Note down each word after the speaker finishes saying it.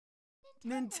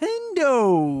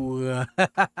Nintendo.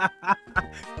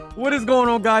 What is going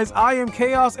on, guys? I am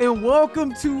Khaos, and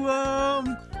welcome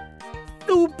to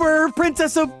Super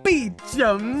Princess of Peach.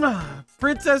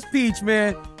 Princess Peach,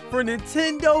 man, for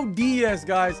Nintendo DS,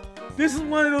 guys. This is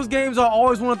one of those games I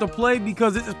always wanted to play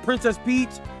because this is Princess Peach,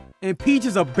 and Peach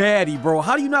is a baddie, bro.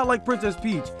 How do you not like Princess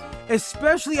Peach?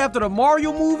 Especially after the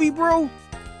Mario movie, bro.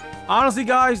 Honestly,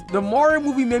 guys, the Mario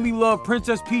movie made me love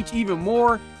Princess Peach even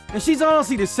more. And she's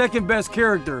honestly the second best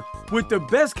character, with the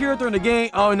best character in the game,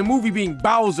 in the movie being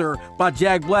Bowser by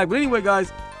Jack Black. But anyway,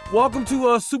 guys, welcome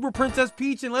to Super Princess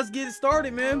Peach, and let's get it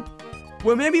started, man.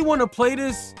 What made me want to play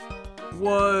this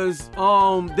was,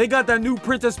 they got that new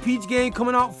Princess Peach game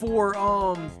coming out for,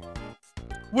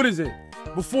 what is it?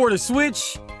 Before the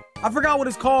Switch? I forgot what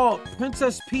it's called.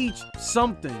 Princess Peach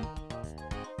something.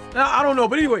 I don't know,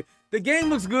 but anyway, the game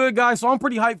looks good, guys, so I'm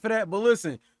pretty hyped for that. But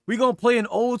listen, we're going to play an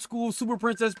old school Super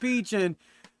Princess Peach, and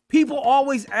people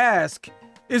always ask,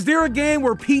 is there a game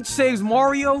where Peach saves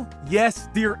Mario? Yes,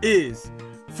 there is.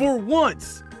 For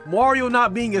once, Mario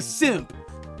not being a simp,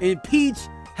 and Peach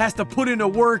has to put in the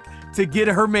work to get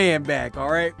her man back,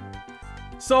 all right?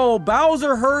 So,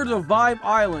 Bowser heard of Vibe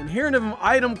Island, hearing of an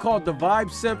item called the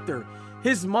Vibe Scepter.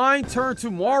 His mind turned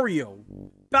to Mario.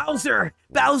 Bowser!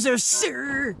 Bowser,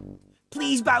 sir!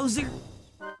 Please, Bowser!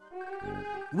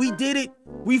 We did it!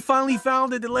 We finally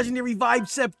found it, the legendary Vibe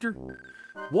Scepter.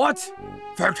 What?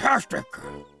 Fantastic!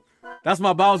 That's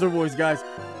my Bowser voice, guys.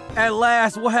 At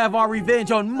last, we'll have our revenge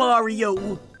on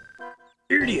Mario.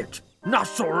 Idiot! Not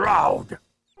so loud!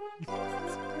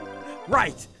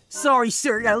 Right. Sorry,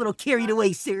 sir. Got a little carried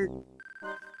away, sir.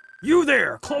 You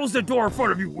there! Close the door in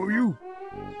front of you, will you?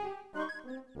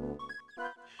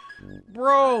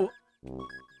 Bro,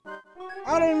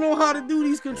 I don't know how to do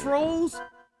these controls.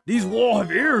 These walls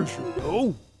have ears, you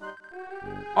know.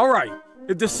 Alright,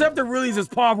 if the scepter really is as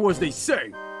powerful as they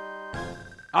say,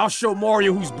 I'll show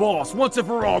Mario who's boss once and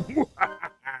for all. Y'all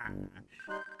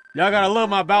gotta love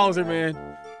my Bowser, man.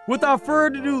 Without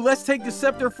further ado, let's take the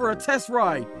scepter for a test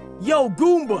ride. Yo,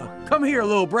 Goomba, come here,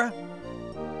 little bruh.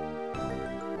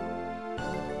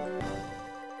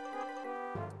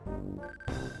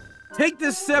 Take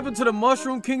this scepter to the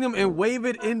Mushroom Kingdom and wave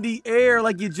it in the air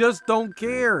like you just don't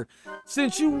care.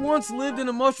 Since you once lived in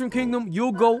the Mushroom Kingdom,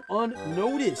 you'll go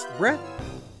unnoticed, bruh.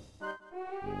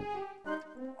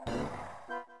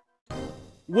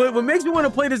 What makes me want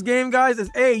to play this game, guys, is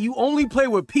A, you only play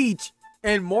with Peach,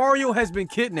 and Mario has been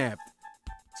kidnapped.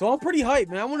 So I'm pretty hyped,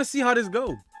 man. I want to see how this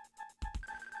goes.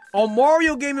 A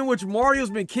Mario game in which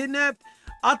Mario's been kidnapped,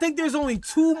 I think there's only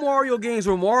 2 Mario games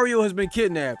where Mario has been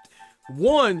kidnapped.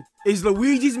 One is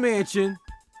Luigi's Mansion,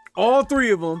 all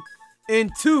 3 of them,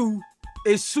 and 2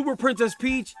 is Super Princess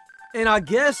Peach, and I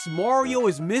guess Mario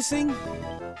is missing?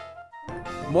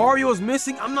 Mario is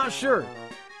missing? I'm not sure.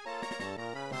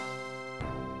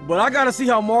 But I gotta see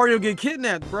how Mario get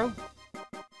kidnapped, bro.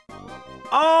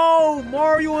 Oh,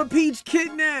 Mario and Peach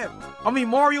kidnapped. I mean,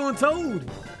 Mario and Toad.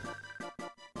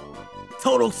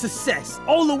 Total success.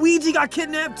 Oh, Luigi got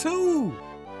kidnapped too.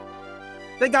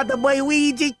 They got the boy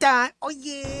Luigi time. Oh,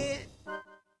 yeah.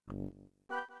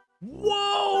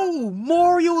 Whoa!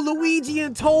 Mario, Luigi,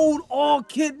 and Toad all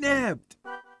kidnapped.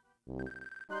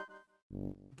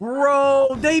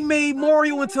 Bro, they made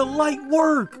Mario into light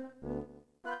work.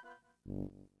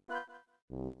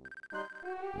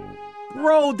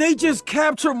 Bro, they just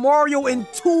captured Mario in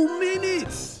 2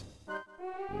 minutes.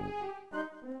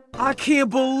 I can't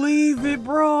believe it,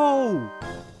 bro.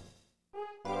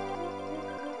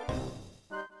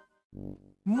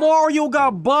 Mario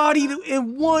got bodied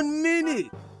in 1 minute.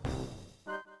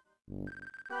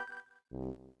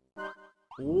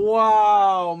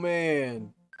 Wow,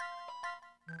 man.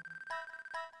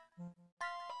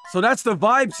 So that's the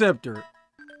Vibe Scepter.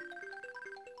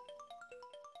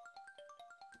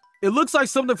 It looks like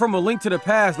something from A Link to the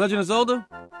Past, Legend of Zelda.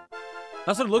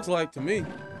 That's what it looks like to me.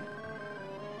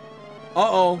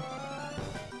 Uh-oh.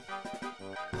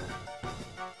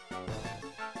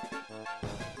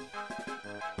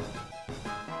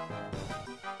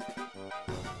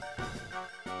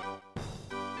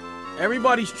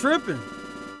 Everybody's tripping.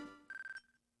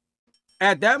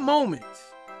 At that moment,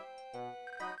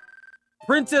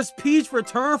 Princess Peach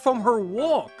returned from her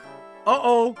walk.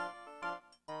 Uh-oh.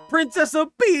 Princess of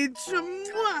Peach.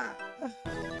 Mwah.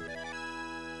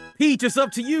 Peach, it's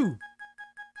up to you.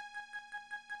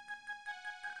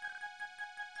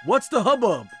 What's the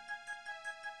hubbub?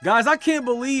 Guys, I can't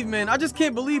believe, man. I just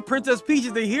can't believe Princess Peach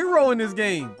is the hero in this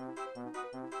game.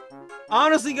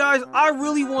 Honestly, guys, I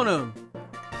really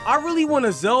want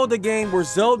a Zelda game where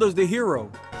Zelda's the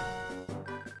hero.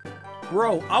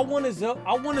 Bro, I want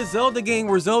a Zelda game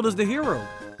where Zelda's the hero.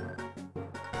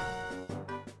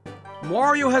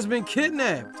 Mario has been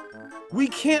kidnapped. We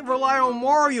can't rely on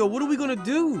Mario. What are we gonna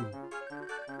do?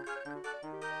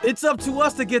 It's up to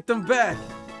us to get them back.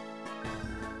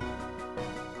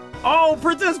 Oh,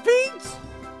 Princess Peach!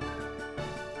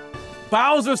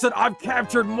 Bowser said, I've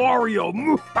captured Mario.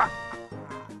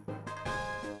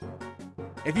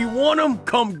 If you want him,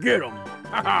 come get him.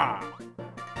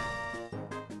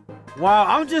 Wow,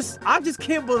 I just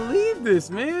can't believe this,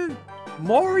 man.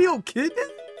 Mario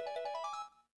kidnapped?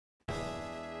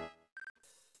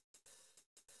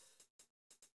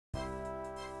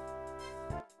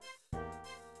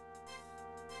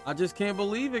 I just can't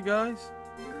believe it, guys.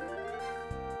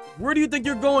 Where do you think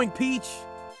you're going, Peach?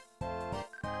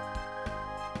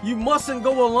 You mustn't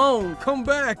go alone. Come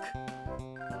back.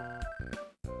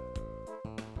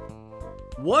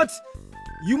 What?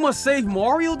 You must save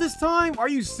Mario this time? Are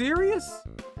you serious?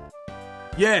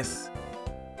 Yes.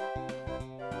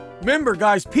 Remember,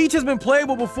 guys, Peach has been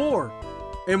playable before.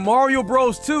 In Mario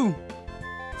Bros. 2.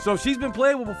 So she's been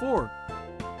playable before.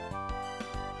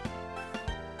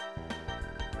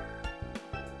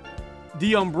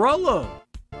 The umbrella.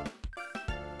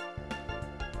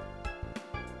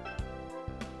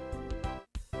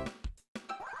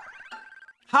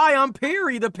 Hi, I'm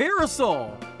Perry, the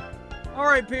parasol. All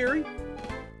right, Perry.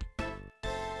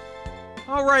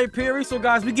 All right, Perry. So,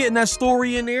 guys, we getting that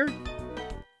story in there.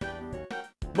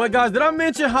 But, guys, did I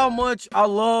mention how much I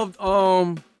loved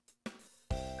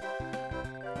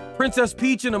Princess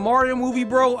Peach in the Mario movie,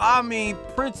 bro? I mean,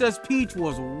 Princess Peach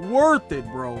was worth it,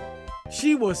 bro.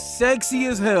 She was sexy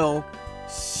as hell.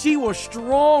 She was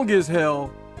strong as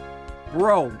hell.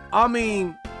 Bro, I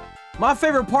mean, my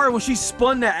favorite part when she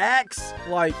spun the axe,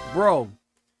 like, bro.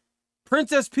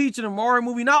 Princess Peach in the Mario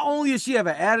movie, not only did she have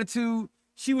an attitude,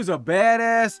 she was a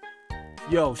badass.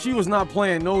 Yo, she was not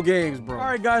playing no games, bro. All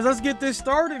right, guys, let's get this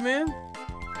started, man.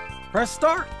 Press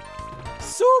start.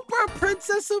 Super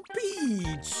Princess of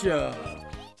Peach.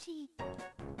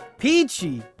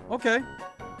 Peachy. Okay.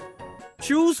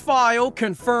 Choose file,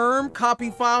 confirm, copy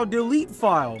file, delete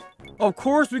file. Of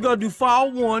course, we're gonna do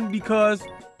file 1 because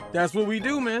that's what we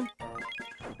do, man.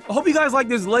 I hope you guys like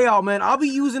this layout, man. I'll be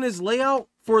using this layout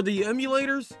for the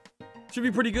emulators. Should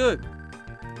be pretty good.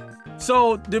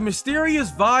 So, the mysterious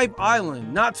Vibe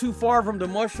Island, not too far from the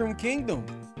Mushroom Kingdom.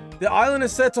 The island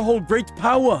is said to hold great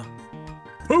power.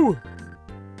 Pooh!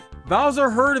 Bowser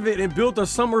heard of it and built a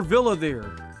summer villa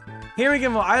there. Hearing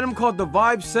of an item called the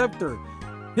Vibe Scepter,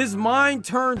 his mind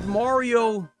turned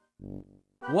Mario.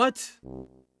 What?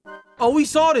 Oh, we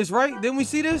saw this, right? Didn't we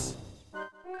see this?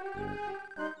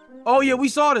 Oh, yeah, we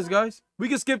saw this, guys. We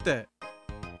can skip that.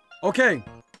 Okay.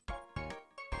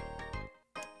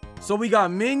 So we got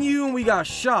menu and we got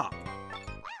shop.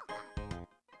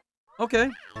 Okay.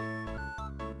 I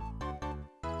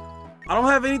don't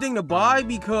have anything to buy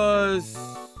because...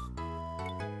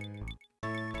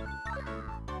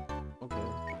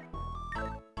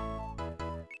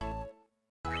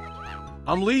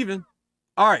 I'm leaving.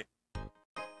 All right.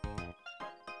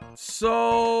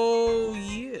 So,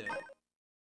 yeah.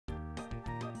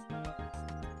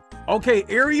 Okay,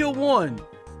 Area 1.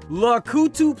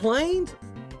 Lakutu Plains?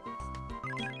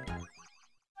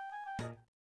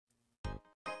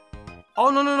 Oh,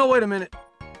 no, wait a minute.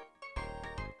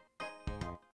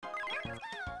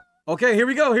 Okay, here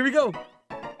we go.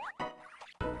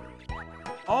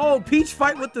 Oh, Peach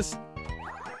fight with the...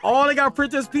 Oh, they got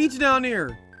Princess Peach down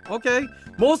there. Okay.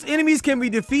 Most enemies can be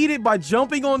defeated by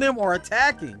jumping on them or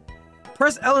attacking.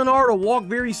 Press L and R to walk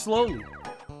very slowly.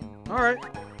 All right.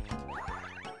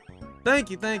 Thank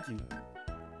you.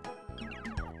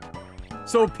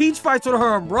 So Peach fights with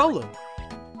her umbrella.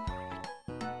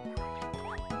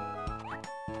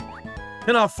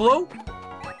 Can I float?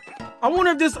 I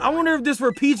wonder if this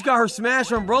where Peach got her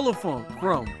smash umbrella from.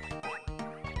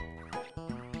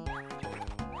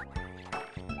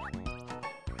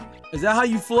 Is that how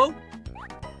you float?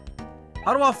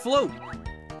 How do I float?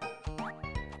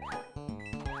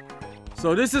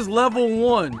 So this is level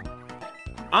 1.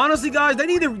 Honestly, guys, they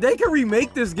can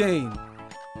remake this game.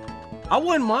 I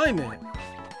wouldn't mind that.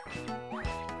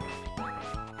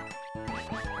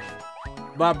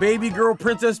 My baby girl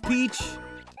Princess Peach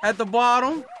at the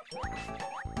bottom.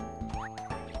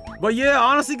 But yeah,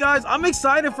 honestly, guys, I'm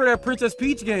excited for that Princess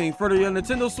Peach game for the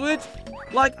Nintendo Switch.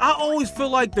 Like, I always feel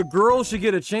like the girls should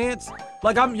get a chance.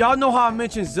 Like, y'all know how I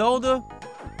mentioned Zelda.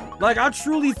 Like, I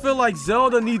truly feel like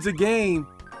Zelda needs a game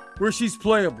where she's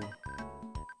playable.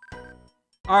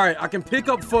 All right, I can pick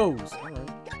up foes. All right.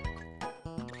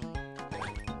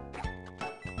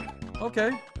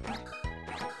 Okay.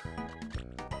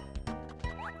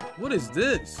 What is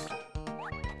this?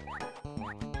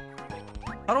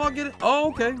 How do I get it? Oh,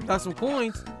 okay. Got some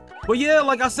coins. But yeah,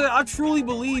 like I said, I truly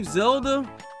believe Zelda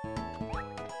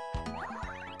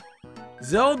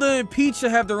and Peach should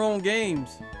have their own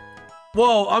games.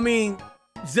 Well, I mean,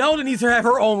 Zelda needs to have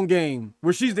her own game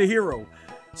where she's the hero.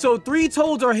 So 3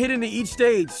 toads are hidden in each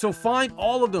stage. So find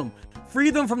all of them. Free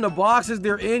them from the boxes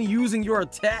they're in using your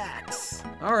attacks.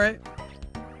 All right.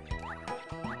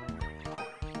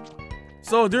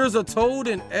 So there's a toad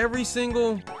in every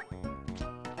single...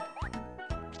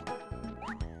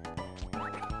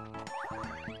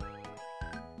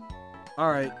 All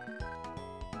right.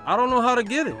 I don't know how to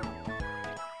get it.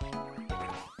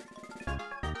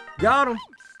 Got him.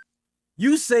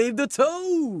 You saved the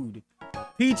toad.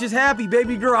 Peach is happy,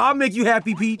 baby girl. I'll make you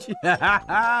happy, Peach.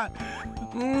 My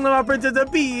princess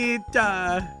of Peach.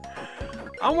 I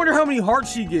wonder how many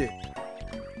hearts she get.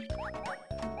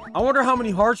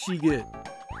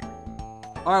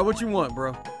 All right, what you want,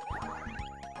 bro?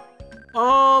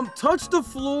 Touch the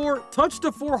floor. Touch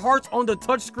the 4 hearts on the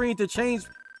touch screen to change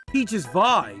Peach's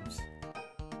vibes.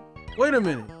 Wait a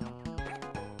minute.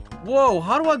 Whoa,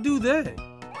 how do I do that?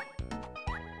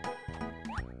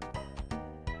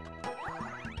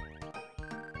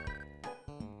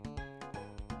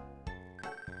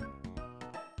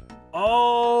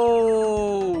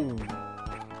 Oh.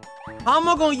 How am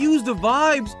I gonna use the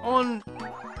vibes on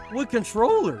with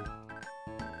controller?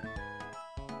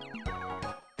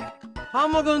 How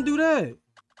am I gonna do that?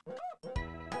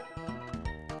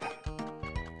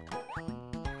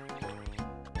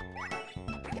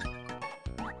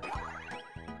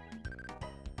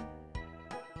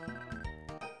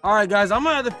 All right, guys, I'm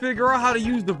gonna have to figure out how to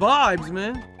use the vibes,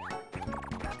 man.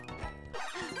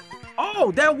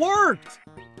 Oh, that worked.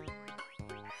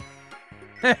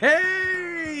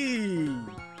 Hey,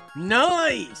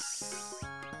 nice.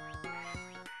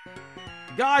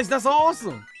 Guys, that's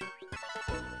awesome.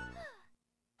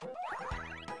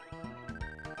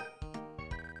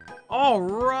 All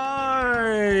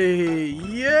right,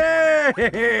 yeah.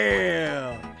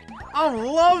 I'm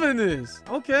loving this.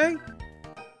 Okay.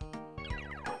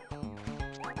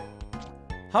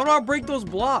 How do I break those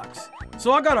blocks?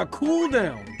 So I got a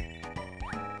cooldown.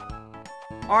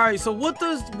 All right, so what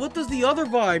does the other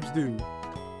vibes do?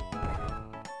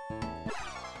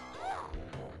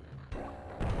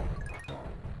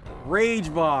 Rage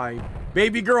vibe.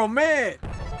 Baby girl mad.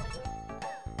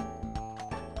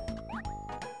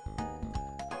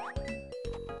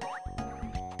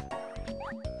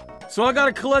 So I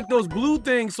gotta collect those blue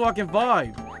things so I can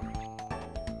vibe.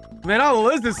 Man,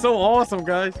 this is so awesome,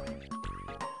 guys.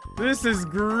 This is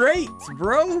great,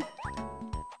 bro.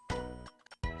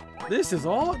 This is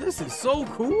so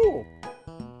cool.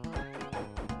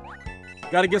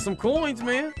 Gotta get some coins,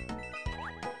 man.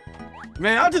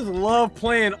 Man, I just love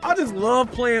playing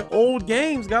old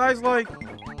games, guys. Like,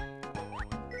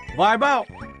 vibe out.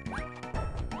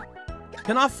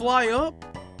 Can I fly up?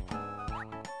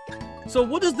 So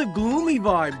what does the gloomy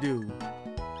vibe do?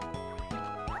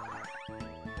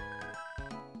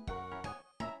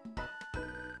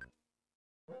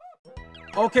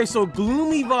 Okay, so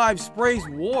gloomy vibe sprays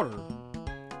water.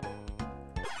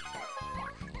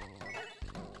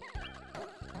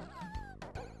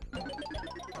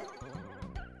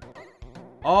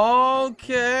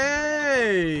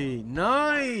 Okay,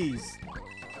 nice.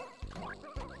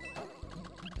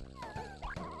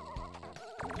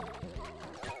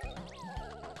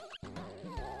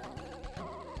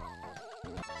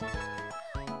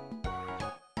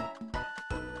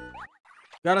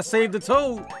 Gotta save the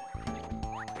toad.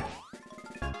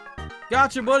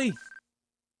 Gotcha, buddy.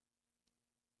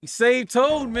 You saved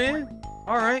Toad, man.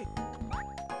 All right.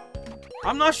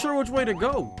 I'm not sure which way to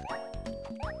go.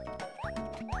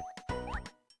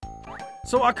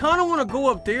 So I kind of want to go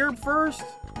up there first.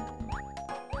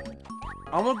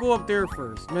 I want to go up there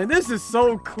first. Man, this is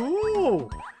so cool.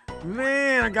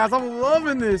 Man, guys, I'm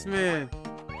loving this, man.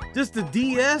 Just the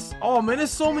DS. Oh, man,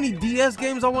 there's so many DS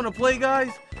games I want to play,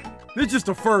 guys. This is just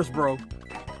the first, bro.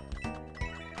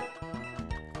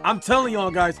 I'm telling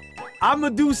y'all, guys, I'm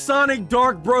gonna do Sonic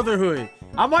Dark Brotherhood.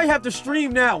 I might have to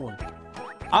stream that one.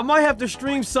 I might have to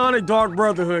stream Sonic Dark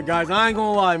Brotherhood, guys. I ain't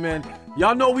gonna lie, man.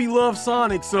 Y'all know we love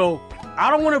Sonic, so I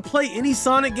don't want to play any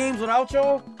Sonic games without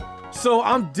y'all. So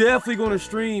I'm definitely gonna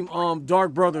stream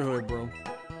Dark Brotherhood, bro.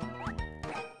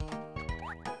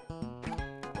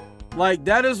 Like,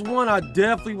 that is one I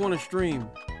definitely want to stream.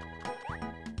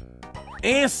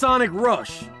 And Sonic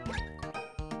Rush.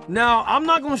 Now, I'm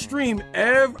not gonna stream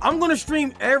I'm gonna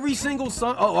stream every single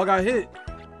oh, I got hit.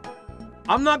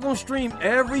 I'm not gonna stream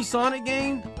every Sonic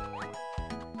game.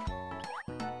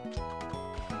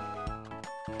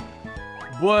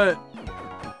 But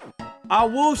I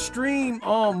will stream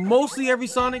mostly every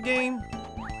Sonic game.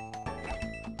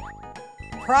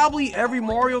 Probably every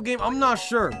Mario game. I'm not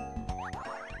sure.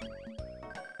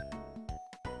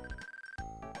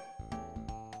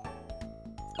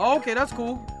 Oh, okay, that's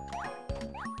cool.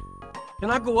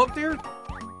 Can I go up there?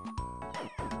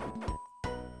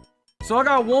 So I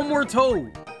got one more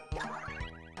toad.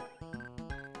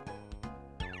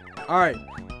 Alright.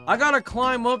 I gotta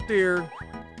climb up there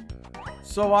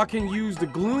so I can use the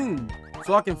gloom.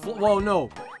 So I can, well, no.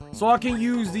 So I can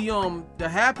use the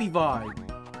happy vibe.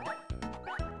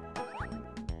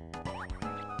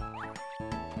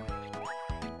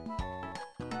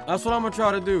 That's what I'm gonna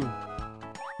try to do.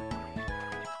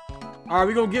 Alright,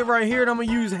 we're gonna get right here and I'm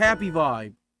gonna use happy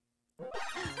vibe.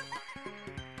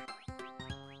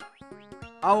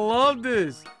 I love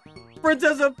this.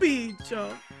 Princess Peach.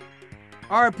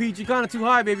 Alright, Peach, you're kind of too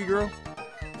high, baby girl.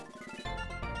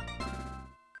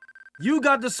 You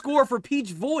got the score for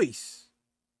Peach voice.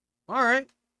 Alright.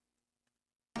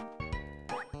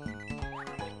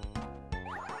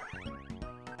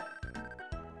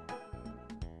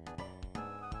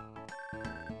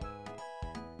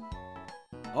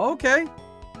 Okay.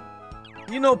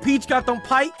 You know Peach got them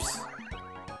pipes.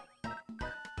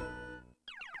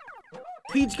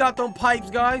 Peach got them pipes,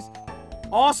 guys.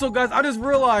 Also, guys, I just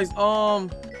realized,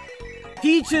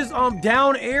 Peach's,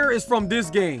 down air is from this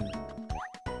game.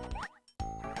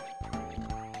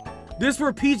 This is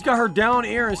where Peach got her down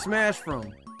air and smash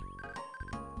from.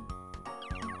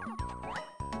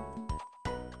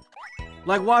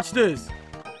 Like, watch this.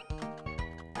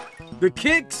 The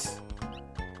kicks.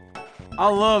 I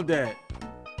love that.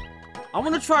 I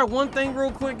want to try one thing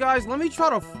real quick, guys. Let me try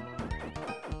to...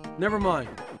 Never mind.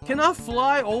 Can I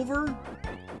fly over?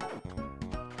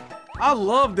 I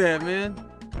love that, man.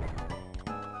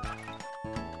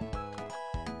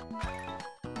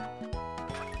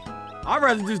 I'd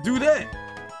rather just do that.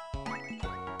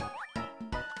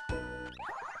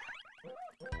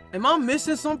 Am I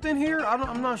missing something here?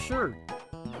 I'm not sure.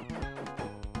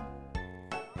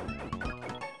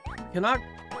 Can I...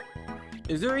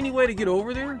 Is there any way to get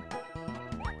over there?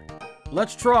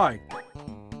 Let's try.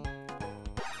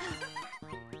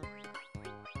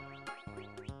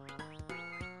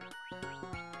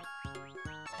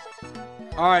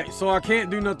 Alright, so I can't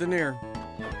do nothing there.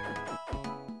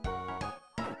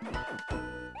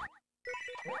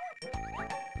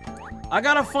 I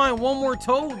gotta find one more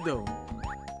toad, though.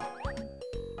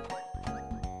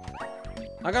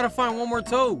 I gotta find one more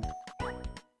toad.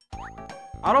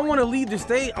 I don't want to leave the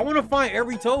stage. I want to find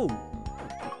every toad.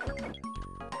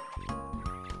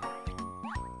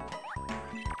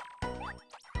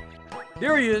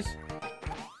 There he is.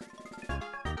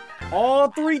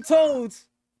 All 3 toads.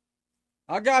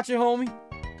 I got you, homie.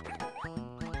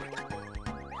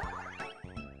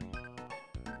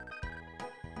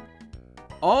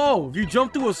 Oh, if you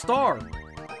jump through a star.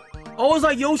 Oh, it's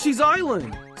like Yoshi's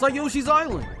Island. It's like Yoshi's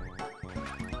Island.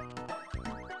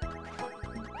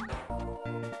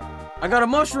 I got a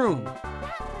mushroom.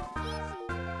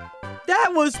 That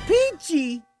was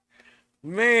Peachy.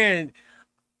 Man,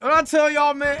 when I tell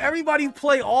y'all, man, everybody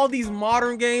play all these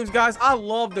modern games, guys. I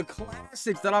love the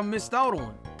classics that I missed out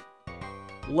on.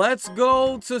 Let's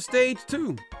go to stage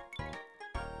 2.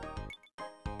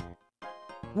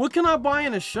 What can I buy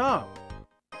in the shop?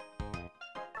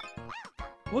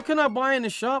 What can I buy in the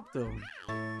shop, though?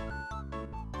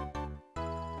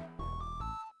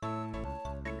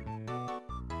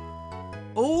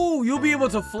 Oh, you'll be able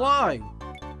to fly.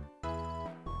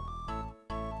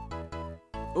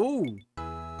 Oh.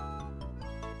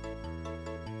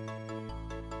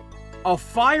 A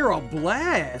fire, a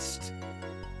blast.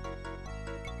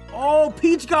 Oh,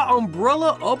 Peach got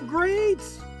umbrella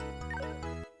upgrades?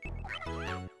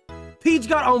 Peach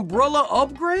got umbrella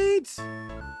upgrades?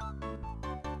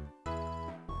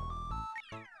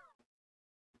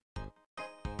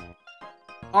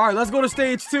 Alright, let's go to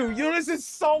stage 2. Yo, this is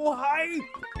so hype.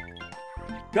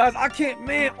 Guys, I can't,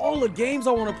 man, all the games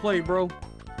I want to play, bro.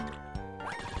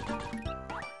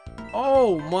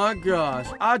 Oh my gosh.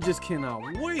 I just cannot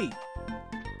wait.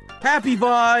 Happy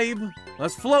vibe.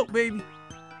 Let's float, baby.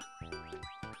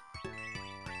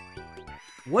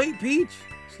 Wait, Peach.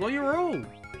 Slow your roll.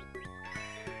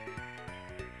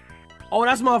 Oh,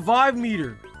 that's my vibe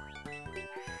meter.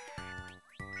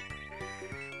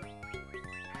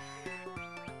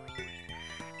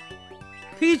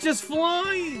 Peach is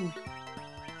flying.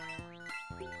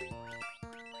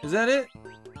 Is that it?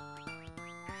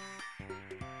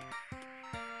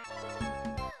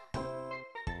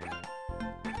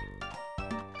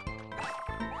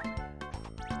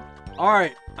 All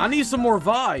right, I need some more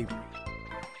vibe.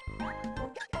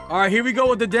 All right, here we go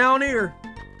with the down air.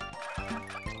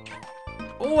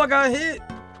 Oh, I got hit.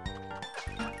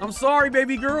 I'm sorry,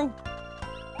 baby girl.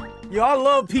 Yo, I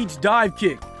love Peach dive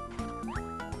kick.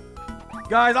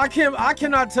 Guys, I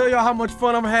cannot tell y'all how much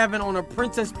fun I'm having on a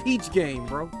Princess Peach game,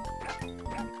 bro.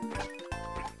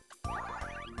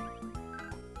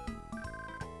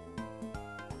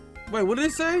 Wait, what did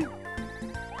it say?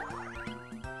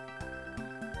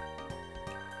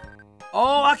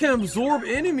 Oh, I can absorb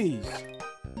enemies.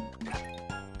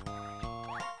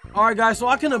 All right, guys, so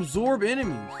I can absorb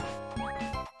enemies.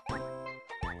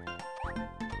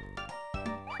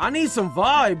 I need some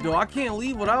vibe, though. I can't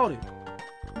leave without it.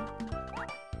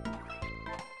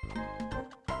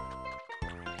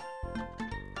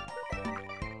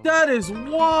 That is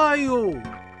wild.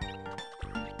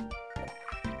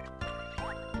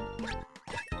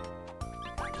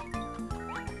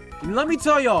 Let me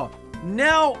tell y'all,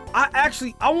 now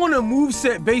I want a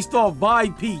moveset based off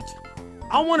Vibe Peach.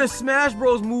 I want a Smash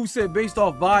Bros moveset based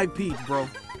off Vibe Peach, bro.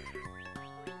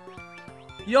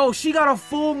 Yo, she got a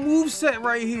full moveset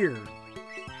right here.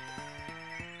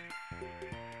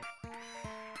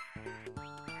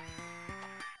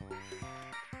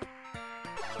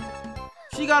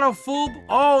 She got a full...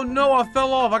 Oh, no, I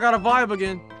fell off. I got a vibe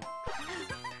again.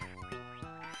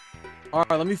 All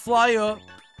right, let me fly up.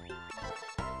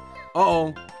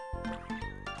 Uh-oh.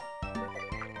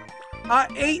 I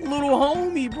ate little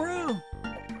homie, bro.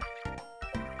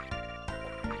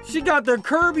 She got the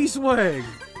Kirby swag.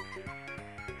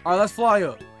 All right, let's fly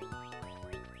up.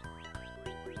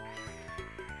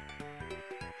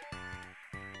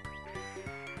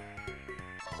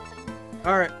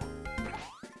 All right.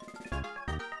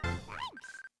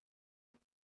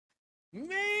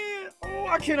 Man, oh,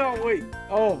 I cannot wait.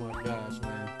 Oh my gosh,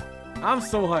 man. I'm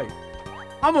so hyped.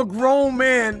 I'm a grown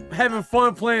man having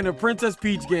fun playing a Princess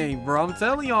Peach game, bro. I'm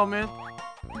telling y'all, man.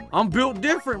 I'm built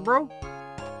different, bro.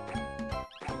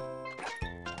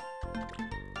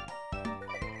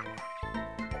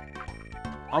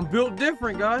 I'm built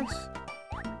different, guys.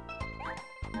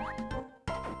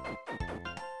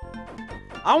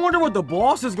 I wonder what the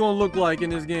boss is gonna look like in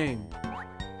this game.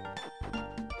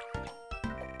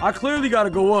 I clearly gotta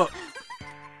go up.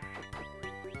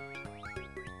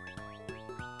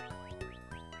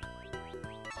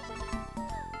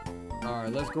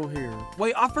 Alright, let's go here.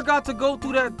 Wait, I forgot to go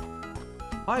through that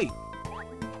height.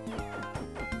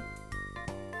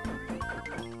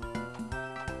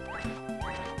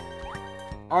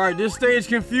 Alright, this stage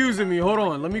confusing me. Hold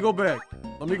on, let me go back.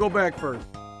 Let me go back first.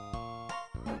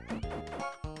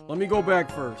 Let me go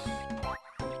back first.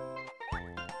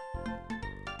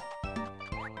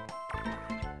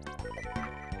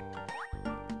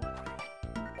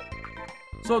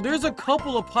 So there's a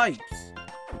couple of pipes.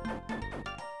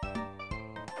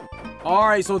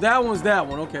 Alright, so that one's that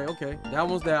one. Okay, okay. That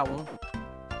one's that one.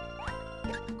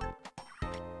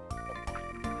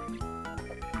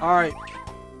 Alright.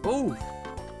 Ooh.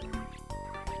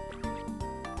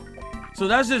 So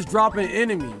that's just dropping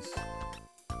enemies.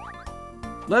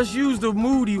 Let's use the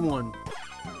moody one.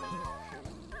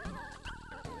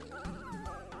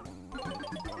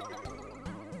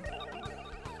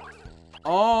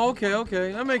 Oh, okay,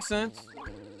 okay. That makes sense.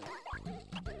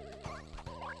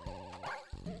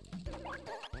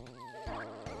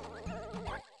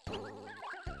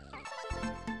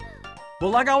 But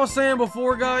like I was saying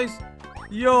before, guys,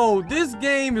 yo, this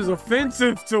game is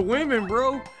offensive to women,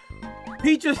 bro.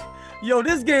 Peaches, yo,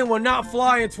 this game will not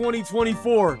fly in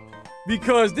 2024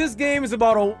 because this game is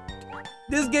about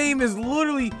this game is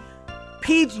literally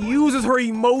Peach uses her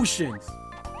emotions.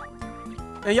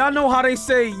 And y'all know how they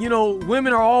say, you know,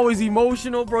 women are always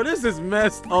emotional, bro. This is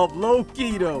messed up,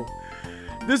 low-key, though.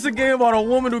 This is a game about a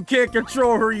woman who can't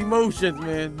control her emotions,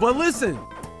 man. But listen,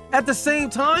 at the same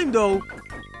time, though,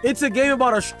 it's a game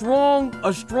about a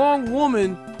strong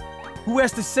woman who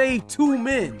has to save two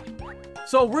men.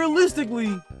 So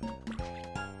realistically,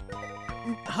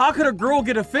 how could a girl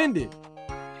get offended?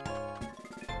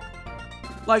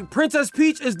 Like, Princess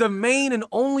Peach is the main and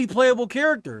only playable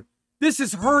character. This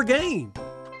is her game.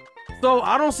 So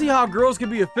I don't see how girls can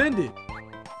be offended.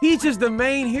 Peach is the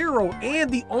main hero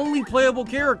and the only playable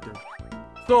character.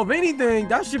 So if anything,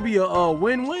 that should be a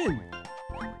win-win.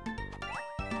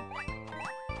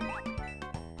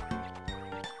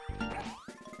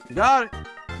 Got it.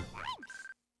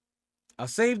 I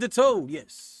saved the toad,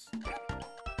 yes.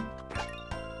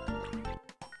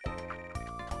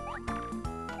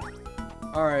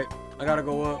 All right, I gotta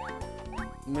go up.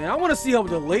 Man, I want to see how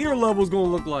the later level's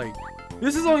gonna look like.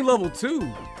 This is only level 2.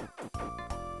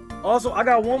 Also, I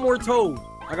got one more toad.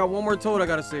 I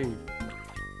gotta save.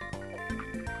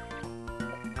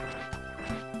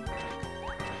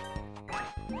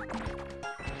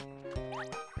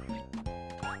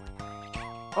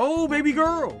 Oh, baby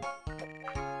girl.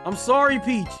 I'm sorry,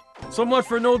 Peach. So much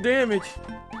for no damage.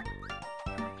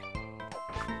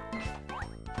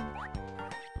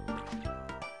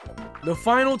 The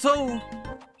final Toad.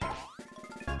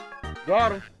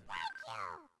 Got him.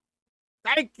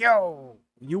 Thank you.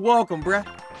 You welcome, bruh.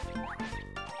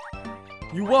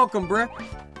 You welcome, bruh.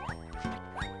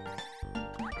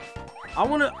 I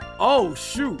wanna... Oh,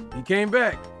 shoot. He came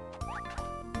back.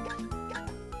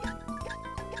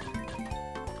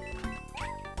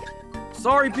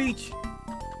 Sorry, Peach.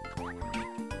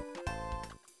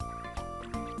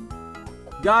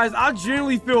 Guys, I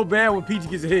generally feel bad when Peach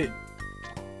gets hit.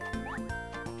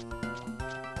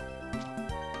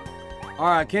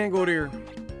 Alright, can't go there.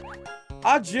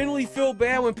 I generally feel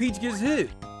bad when Peach gets hit.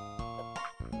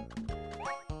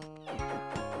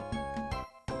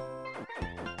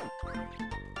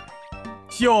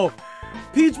 Yo,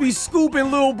 Peach be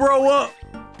scooping little bro up.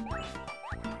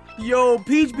 Yo,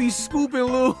 Peach be scooping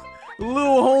little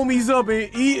homies up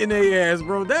and eating their ass,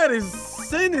 bro. That is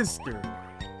sinister.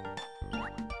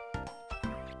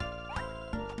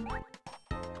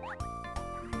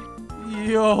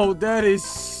 Yo, that is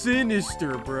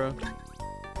sinister, bro.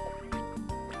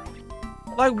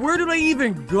 Like, where do they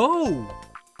even go?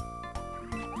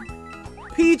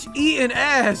 Peach eating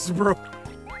ass, bro.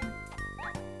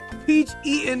 Peach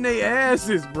eating their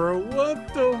asses, bro.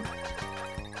 What the...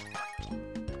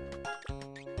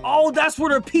 Oh, that's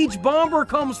where the Peach Bomber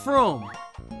comes from.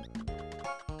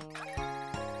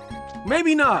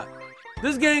 Maybe not.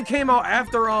 This game came out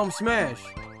after Smash.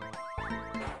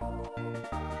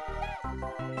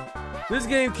 This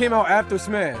game came out after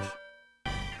Smash.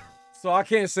 So I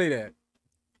can't say that.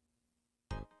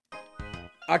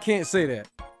 I can't say that.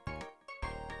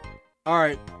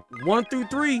 Alright. 1 through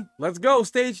 3. Let's go.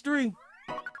 Stage 3.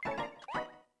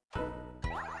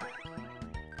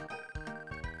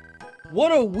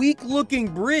 What a weak looking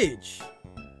bridge.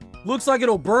 Looks like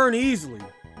it'll burn easily.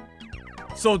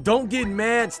 So don't get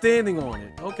mad standing on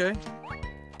it. Okay.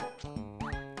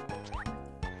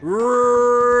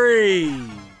 Rage.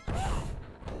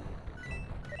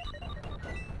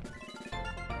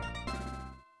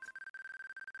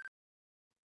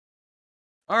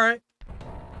 Alright.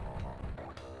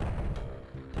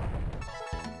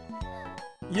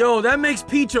 Yo, that makes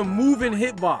Peach a moving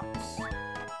hitbox.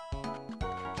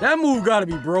 That move gotta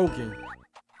be broken.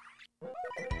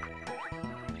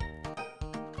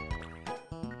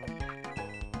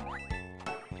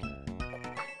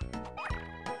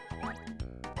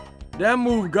 That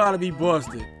move gotta be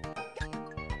busted.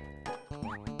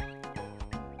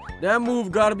 That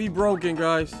move gotta be broken,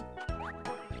 guys.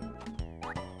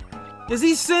 Is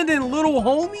he sending little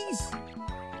homies?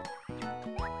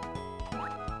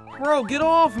 Bro, get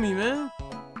off me, man.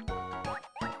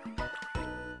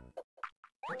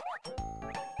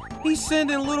 He's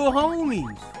sending little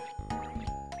homies.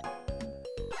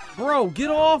 Bro, get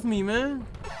off me, man.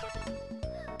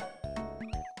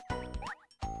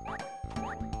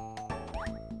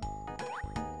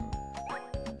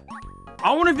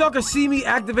 I wonder if y'all can see me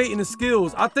activating the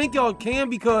skills. I think y'all can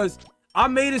because I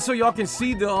made it so y'all can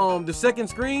see the second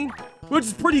screen, which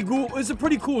is pretty cool. It's a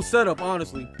pretty cool setup,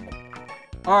 honestly.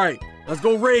 All right, let's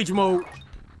go rage mode.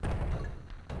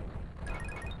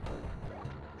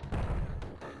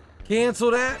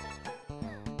 Cancel that.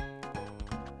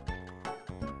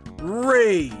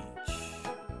 Rage.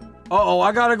 Uh-oh,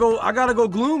 I gotta go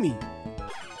gloomy.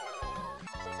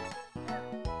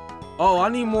 Oh, I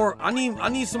need more. I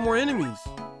need some more enemies.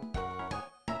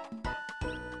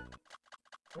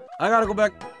 I gotta go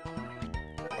back.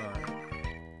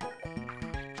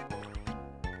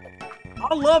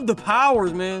 I love the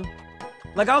powers, man.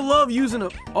 Like, I love using the...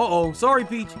 Uh-oh, sorry,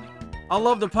 Peach. I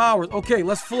love the powers. Okay,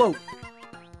 let's float.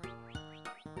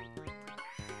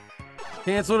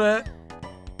 Cancel that.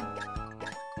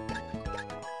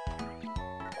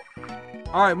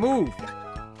 Alright, move.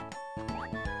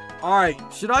 Alright,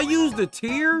 should I use the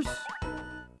tears?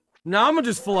 Nah, I'm gonna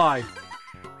just fly.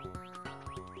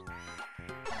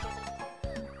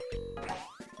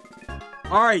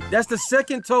 Alright, that's the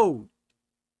second Toad.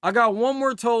 I got one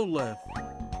more Toad left.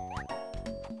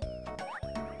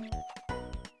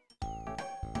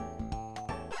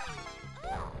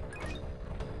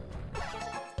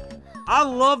 I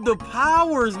love the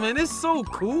powers, man. It's so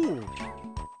cool.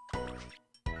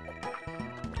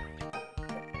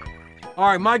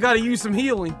 Alright, might gotta use some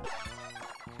healing.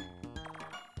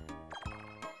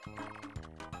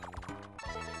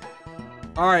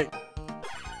 Alright.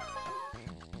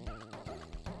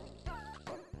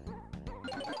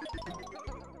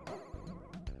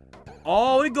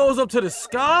 Oh, it goes up to the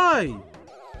sky.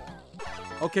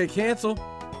 Okay, cancel.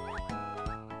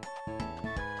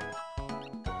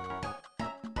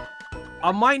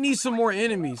 I might need some more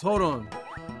enemies. Hold on.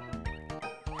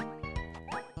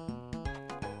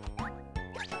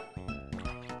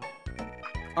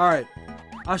 Alright.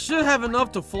 I should have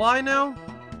enough to fly now.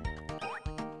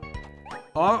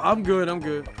 Oh, I'm good. I'm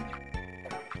good.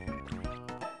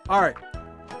 Alright.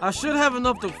 I should have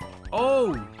enough to...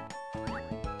 Oh!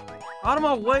 Out of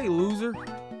my way, loser.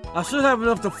 I should have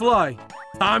enough to fly.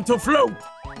 Time to float!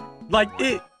 Like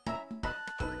it.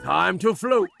 Time to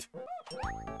float.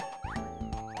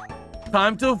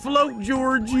 Time to float,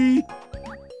 Georgie.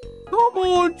 Come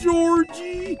on,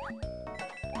 Georgie.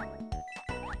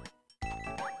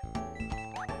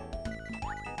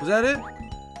 Was that it?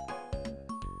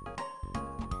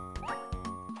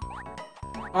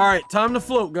 Alright, time to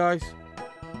float, guys.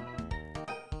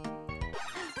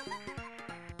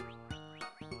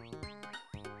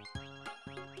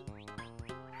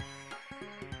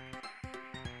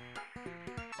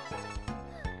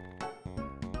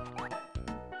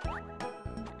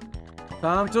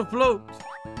 Time to float.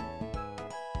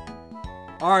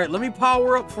 Alright, let me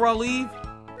power up before I leave.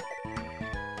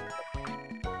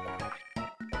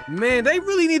 Man, they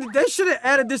really needed... They should have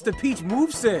added this to Peach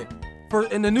moveset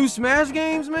in the new Smash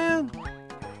games, man.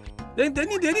 They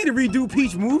need to redo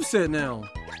Peach moveset now.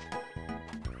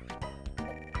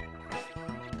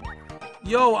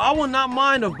 Yo, I will not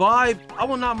mind a vibe. I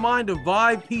will not mind a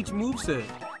vibe Peach moveset.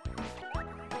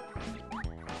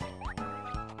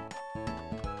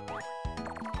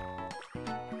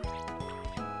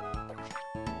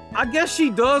 I guess she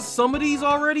does some of these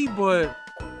already, but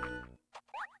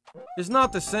it's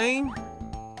not the same.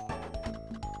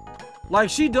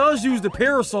 Like, she does use the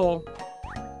parasol.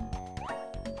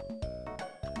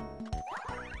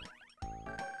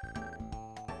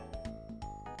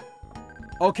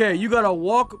 Okay, you gotta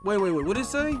walk. Wait. What did it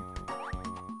say?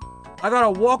 I gotta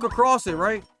walk across it,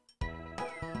 right?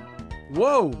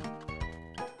 Whoa.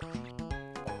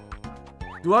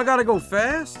 Do I gotta go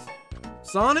fast?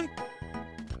 Sonic?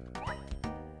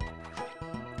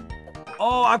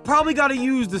 Oh, I probably gotta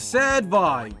use the sad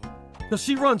vibe. Because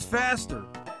she runs faster.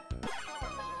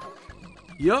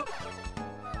 Yup.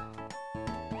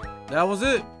 That was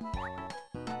it.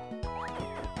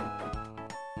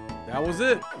 That was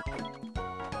it.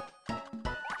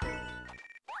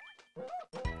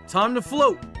 Time to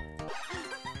float.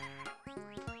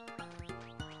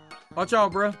 Watch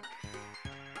out, bruh.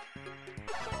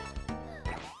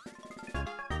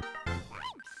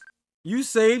 You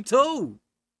saved Toad.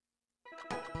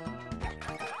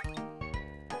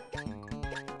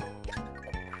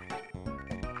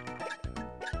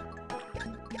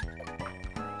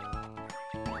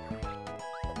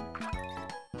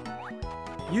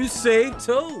 You saved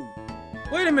Toad.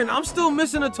 Wait a minute, I'm still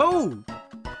missing a Toad.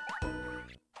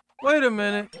 Wait a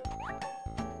minute.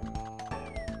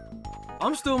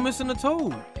 I'm still missing a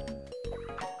Toad.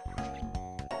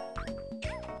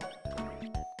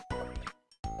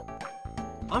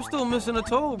 I'm still missing a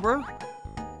Toad, bro.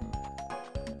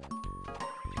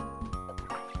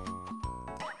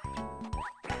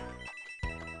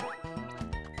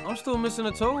 I'm still missing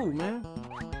a Toad, man.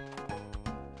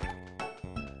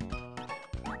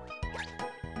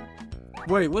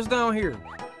 Wait, what's down here?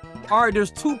 Alright,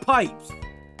 there's 2 pipes.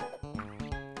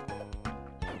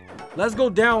 Let's go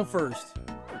down first.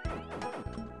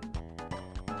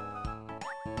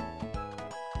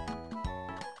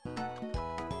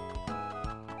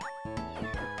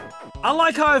 I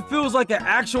like how it feels like an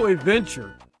actual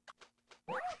adventure.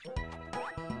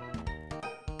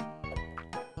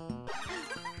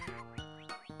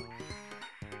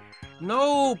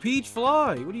 No, Peach,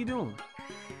 fly. What are you doing?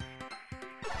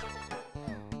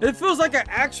 It feels like an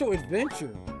actual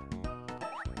adventure.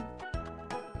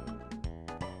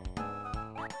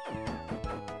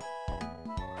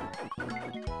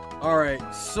 Alright,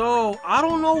 so I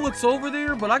don't know what's over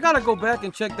there, but I gotta go back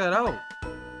and check that out.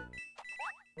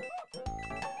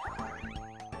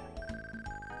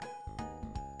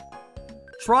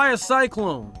 Try a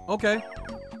cyclone. Okay.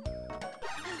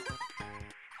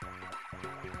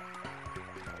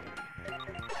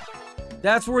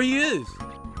 That's where he is.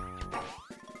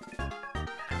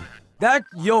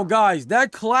 Yo, guys,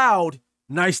 that Cloud.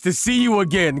 Nice to see you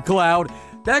again, Cloud.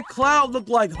 That Cloud looked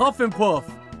like Huff and Puff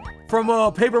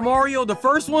from Paper Mario, the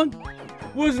first one.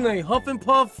 What was his name? Huff and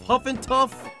Puff, Huff and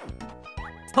Tough,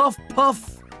 Tough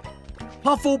Puff,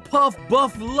 Huffle Puff,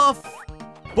 Buff Luff,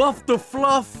 Buff the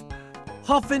Fluff,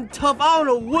 Huff and Tough. I don't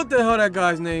know what the hell that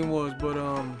guy's name was, but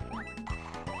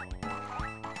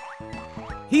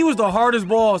he was the hardest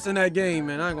boss in that game,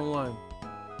 man. I ain't gonna lie.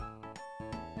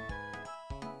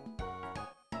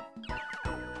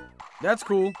 That's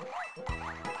cool.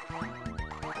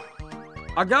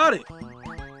 I got it.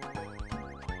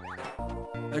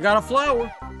 I got a flower.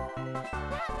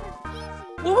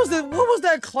 What was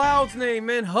that cloud's name,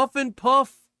 man? Huff and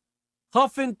Puff?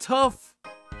 Huff and Tough?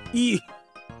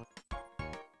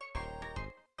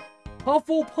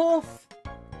 Hufflepuff?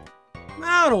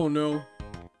 I don't know.